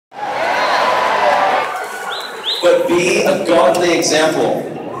but be a godly example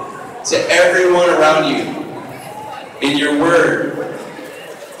to everyone around you in your word,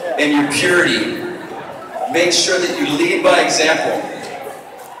 in your purity. Make sure that you lead by example.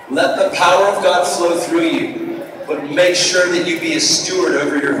 Let the power of God flow through you, but make sure that you be a steward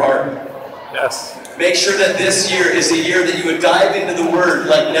over your heart. Yes. Make sure that this year is a year that you would dive into the Word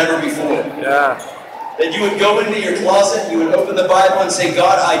like never before. Yeah. That you would go into your closet, you would open the Bible and say,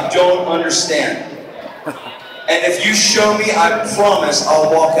 God, I don't understand. And if you show me, I promise I'll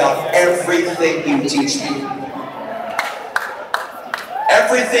walk out everything you teach me.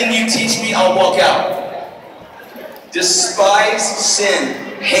 Everything you teach me, I'll walk out. Despise sin.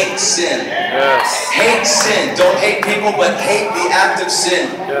 Hate sin. Yes. Hate sin. Don't hate people, but hate the act of sin.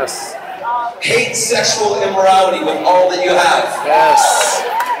 Yes. Hate sexual immorality with all that you have. Yes.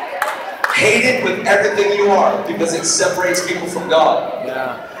 Hate it with everything you are, because it separates people from God.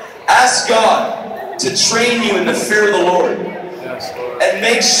 Yeah. Ask God to train you in the fear of the Lord. Yes, Lord. And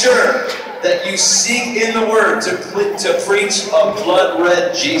make sure that you seek in the Word to preach a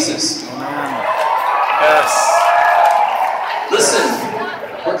blood-red Jesus. Amen. Yes. Listen,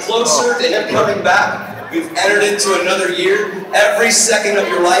 we're closer to Him coming back. We've entered into another year. Every second of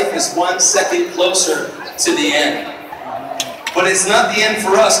your life is 1 second closer to the end. But it's not the end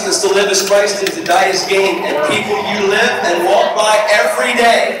for us, because to live is Christ and to die is gain. And people you live and walk by every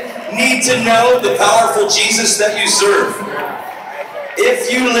day need to know the powerful Jesus that you serve. If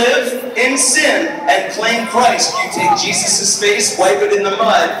you live in sin and claim Christ, you take Jesus' face, wipe it in the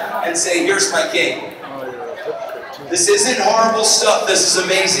mud, and say, here's my King. This isn't horrible stuff. This is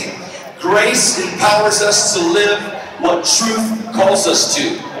amazing. Grace empowers us to live what truth calls us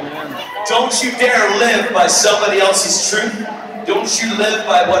to. Don't you dare live by somebody else's truth. Don't you live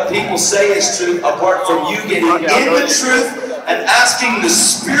by what people say is truth, apart from you getting in the truth and asking the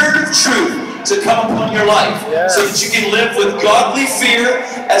Spirit of truth to come upon your life, so that you can live with godly fear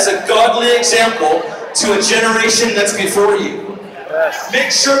as a godly example to a generation that's before you.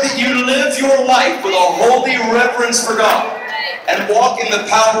 Make sure that you live your life with a holy reverence for God and walk in the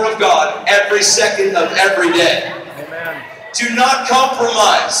power of God every second of every day. Amen. Do not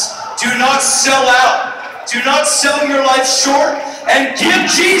compromise. Do not sell out. Do not sell your life short, and give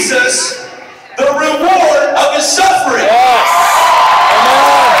Jesus the reward of His suffering. Yes.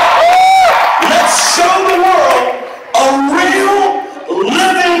 Let's show the world a real,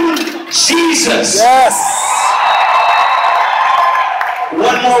 living Jesus. Yes.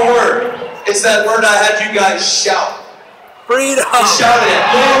 One more word. It's that word I had you guys shout. Freedom. Shout it.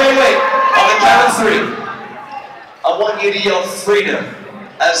 Wait. On the count of 3. I want you to yell freedom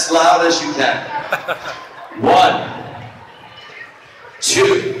as loud as you can. 1,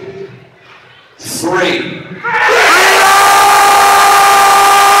 2, 3.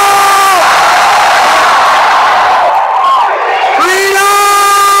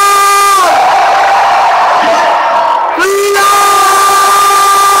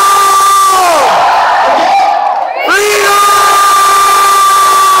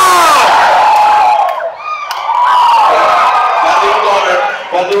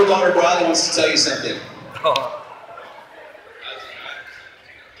 My little daughter Bradley wants to tell you something.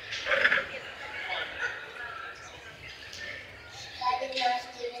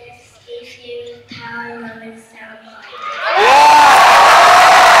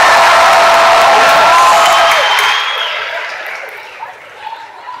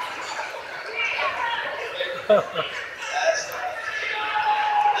 As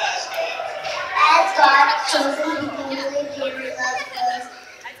God chosen people who live here in love those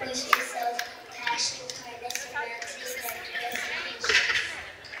which yourself passion, kindness, humanity, gentleness, and patience.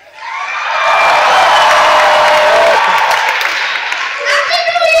 Happy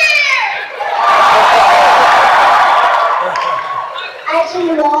New Year!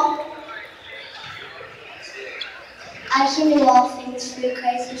 I can do all things through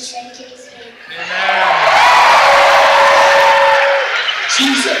Christ who strengthens me.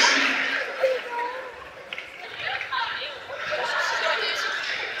 Jesus.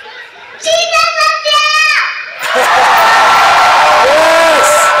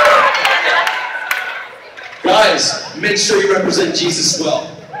 Guys, make sure you represent Jesus well.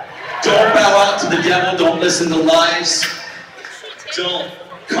 Don't bow out to the devil. Don't listen to lies. Don't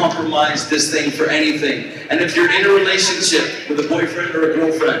compromise this thing for anything. And if you're in a relationship with a boyfriend or a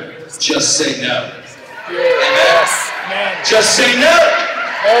girlfriend, just say no. Amen. Just say no.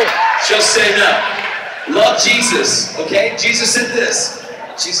 Just say no. Love Jesus, okay? Jesus said this.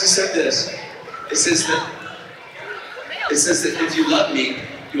 Jesus said this. It says that if you love me,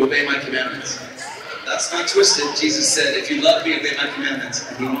 you obey my commandments. That's not twisted. Jesus said, if you love me, obey my commandments.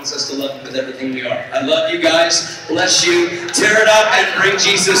 And he wants us to love him with everything we are. I love you guys. Bless you. Tear it up and bring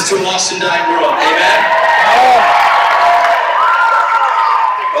Jesus to a lost and dying world. Amen?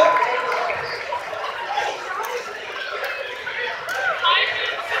 What?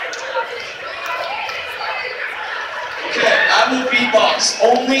 Okay, I will beatbox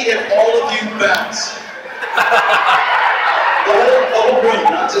only if all of you bounce. The whole room,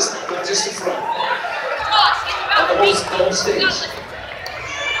 not just the front. The whole stage.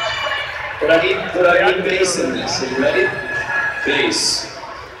 But I need bass in this. Are you ready? Bass.